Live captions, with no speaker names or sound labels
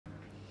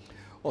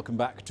Welcome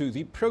back to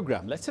the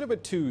program. Let's head over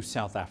to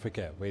South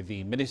Africa, where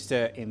the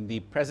minister in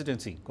the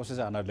presidency,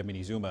 Nkosazana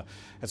Dlamini Zuma,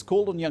 has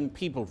called on young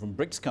people from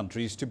BRICS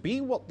countries to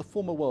be what the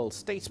former world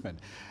statesman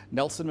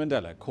Nelson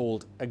Mandela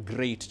called a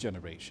great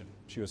generation.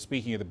 She was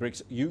speaking at the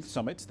BRICS Youth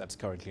Summit that's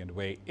currently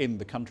underway in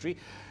the country.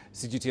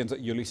 CGTN's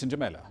Yolisa and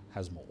Njamela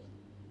has more.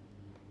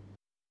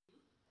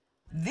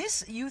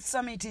 This youth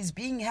summit is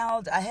being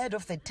held ahead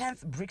of the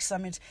 10th BRICS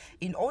Summit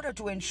in order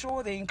to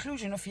ensure the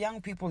inclusion of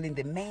young people in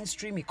the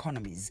mainstream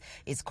economies.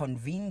 It's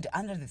convened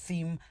under the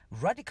theme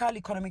Radical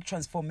Economic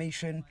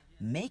Transformation,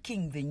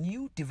 Making the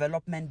New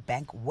Development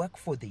Bank Work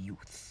for the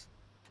Youth.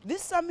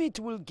 This summit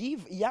will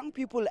give young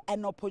people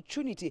an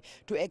opportunity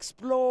to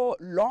explore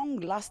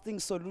long-lasting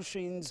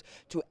solutions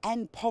to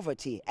end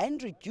poverty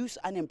and reduce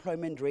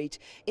unemployment rate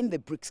in the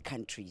BRICS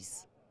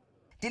countries.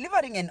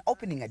 Delivering an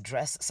opening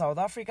address, South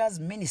Africa's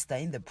minister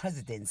in the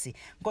presidency,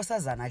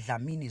 Nkosazana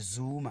Dlamini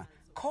Zuma,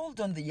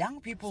 called on the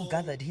young people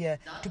gathered here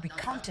to be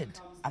counted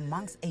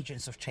amongst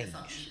agents of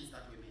change.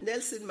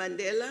 Nelson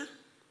Mandela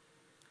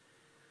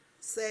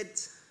said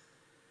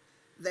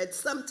that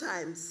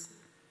sometimes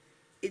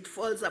it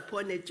falls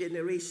upon a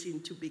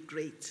generation to be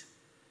great.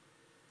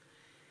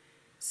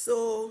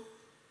 So,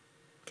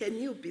 can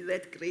you be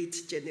that great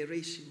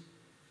generation?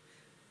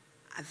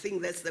 I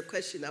think that's the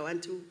question I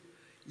want to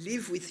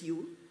live with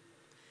you,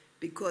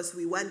 because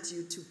we want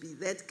you to be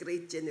that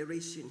great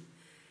generation.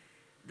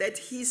 That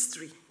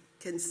history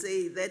can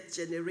say that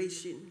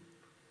generation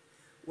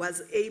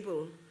was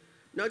able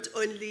not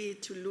only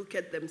to look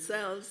at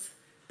themselves,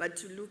 but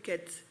to look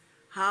at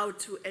how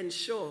to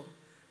ensure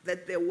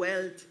that the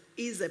world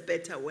is a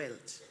better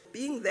world.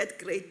 Being that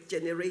great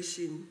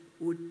generation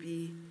would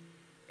be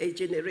a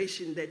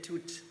generation that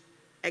would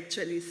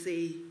actually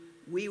say,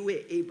 we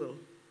were able,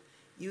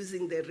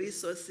 using the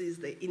resources,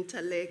 the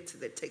intellect,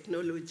 the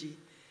technology,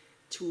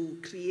 to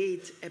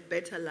create a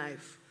better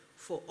life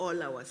for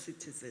all our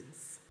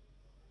citizens.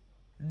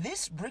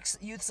 This BRICS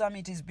Youth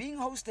Summit is being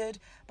hosted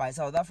by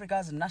South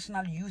Africa's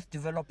National Youth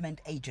Development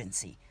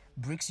Agency.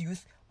 BRICS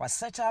Youth was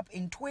set up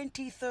in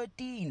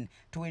 2013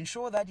 to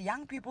ensure that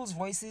young people's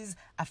voices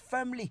are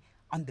firmly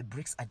on the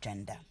BRICS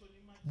agenda.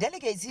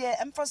 Delegates here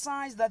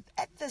emphasize that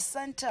at the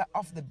center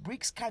of the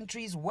BRICS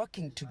countries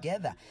working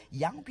together,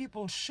 young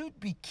people should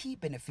be key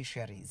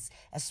beneficiaries,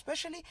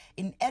 especially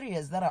in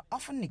areas that are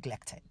often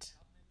neglected.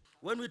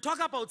 When we talk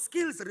about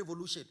skills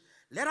revolution,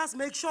 let us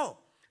make sure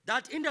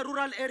that in the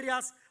rural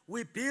areas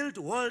we build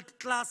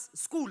world-class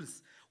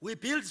schools. We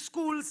build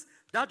schools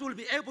that will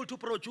be able to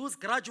produce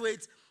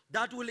graduates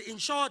that will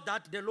ensure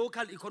that the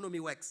local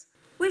economy works.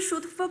 We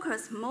should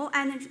focus more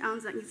energy on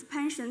the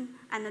expansion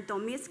and the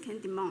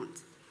domestic demand.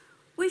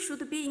 We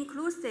should be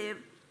inclusive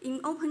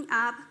in opening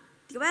up,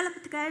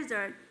 develop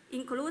together,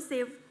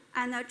 inclusive,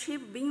 and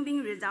achieve win-win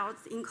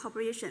results in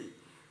cooperation.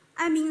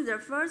 I mean the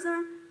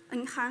further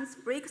enhance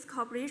BRICS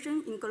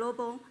cooperation in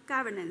global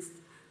governance,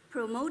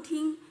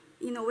 promoting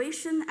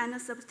innovation and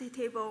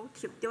sustainable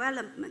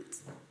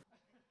development.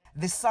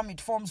 The summit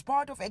forms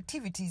part of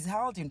activities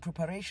held in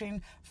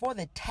preparation for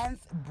the 10th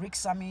BRICS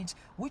Summit,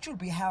 which will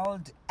be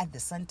held at the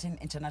Sandton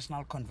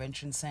International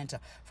Convention Center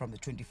from the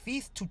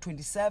 25th to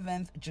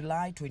 27th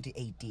July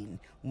 2018.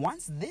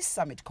 Once this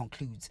summit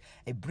concludes,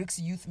 a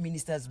BRICS Youth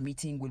Ministers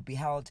meeting will be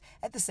held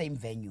at the same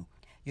venue.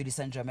 Yolisa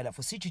and Njamela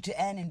for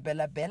CGTN in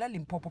Bela Bela,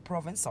 Limpopo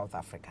Province, South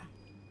Africa.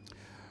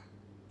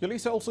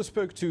 Yolisa also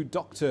spoke to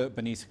Dr.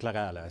 Bernice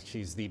Clarala.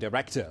 She's the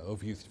Director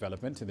of Youth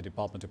Development in the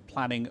Department of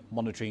Planning,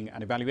 Monitoring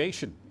and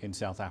Evaluation in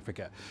South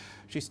Africa.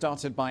 She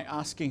started by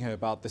asking her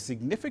about the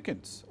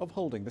significance of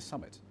holding the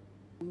summit.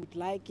 We would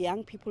like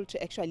young people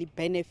to actually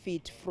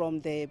benefit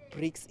from the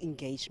BRICS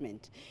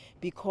engagement,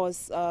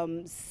 because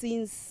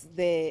since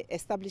the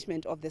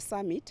establishment of the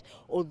summit,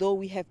 although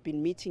we have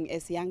been meeting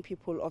as young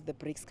people of the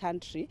BRICS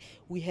country,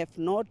 we have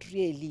not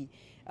really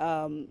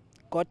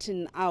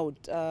gotten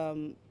out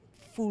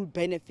full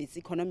benefits,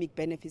 economic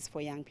benefits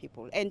for young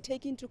people. And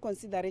take into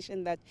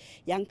consideration that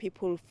young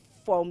people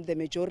form the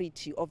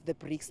majority of the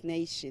BRICS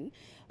nation,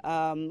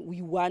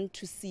 we want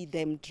to see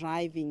them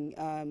driving,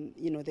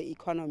 the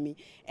economy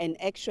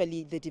and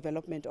actually the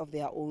development of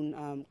their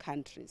own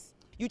countries.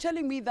 You're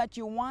telling me that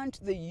you want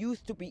the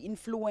youth to be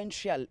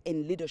influential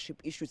in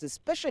leadership issues,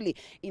 especially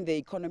in the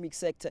economic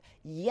sector,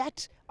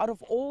 yet out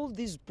of all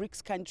these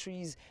BRICS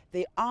countries,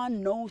 there are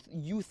no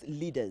youth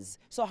leaders.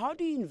 So how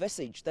do you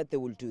envisage that they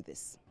will do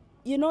this?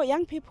 You know,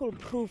 young people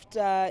proved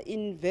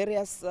in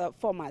various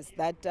formats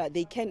that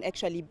they can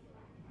actually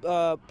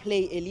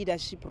play a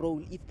leadership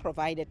role if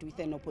provided with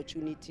an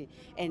opportunity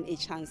and a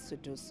chance to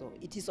do so.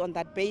 It is on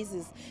that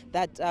basis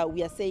that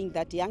we are saying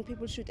that young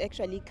people should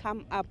actually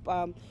come up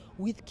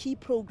with key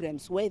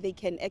programs where they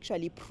can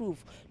actually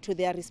prove to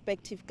their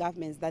respective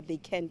governments that they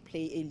can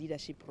play a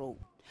leadership role.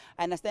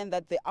 I understand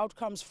that the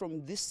outcomes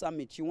from this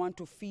summit, you want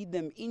to feed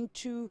them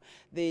into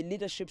the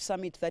leadership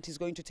summit that is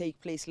going to take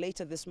place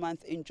later this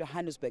month in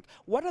Johannesburg.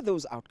 What are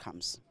those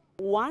outcomes?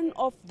 One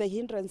of the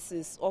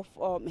hindrances of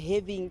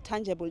having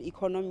tangible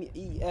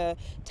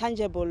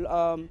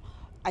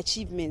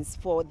achievements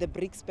for the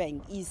BRICS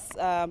Bank is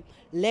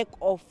lack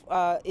of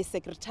a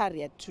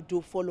secretariat to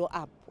do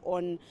follow-up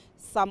on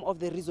some of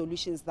the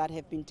resolutions that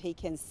have been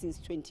taken since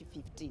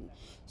 2015.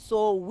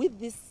 So with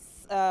this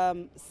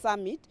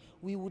summit,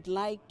 we would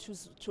like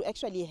to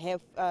actually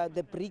have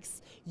the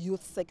BRICS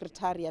Youth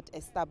Secretariat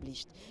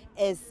established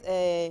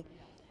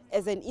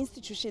as an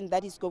institution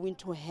that is going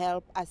to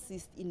help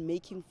assist in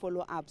making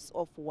follow-ups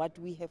of what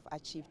we have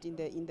achieved in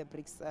the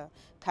BRICS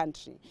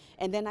country.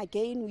 And then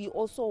again, we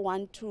also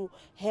want to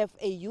have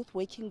a youth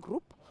working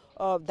group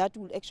that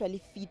will actually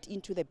fit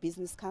into the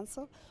Business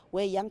Council,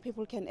 where young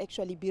people can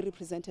actually be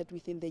represented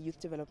within the Youth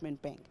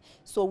Development Bank.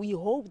 So we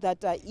hope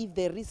that if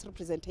there is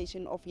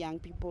representation of young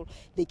people,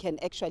 they can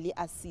actually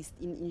assist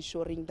in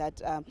ensuring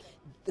that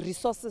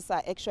resources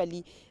are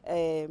actually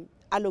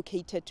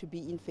allocated to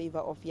be in favor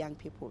of young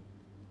people.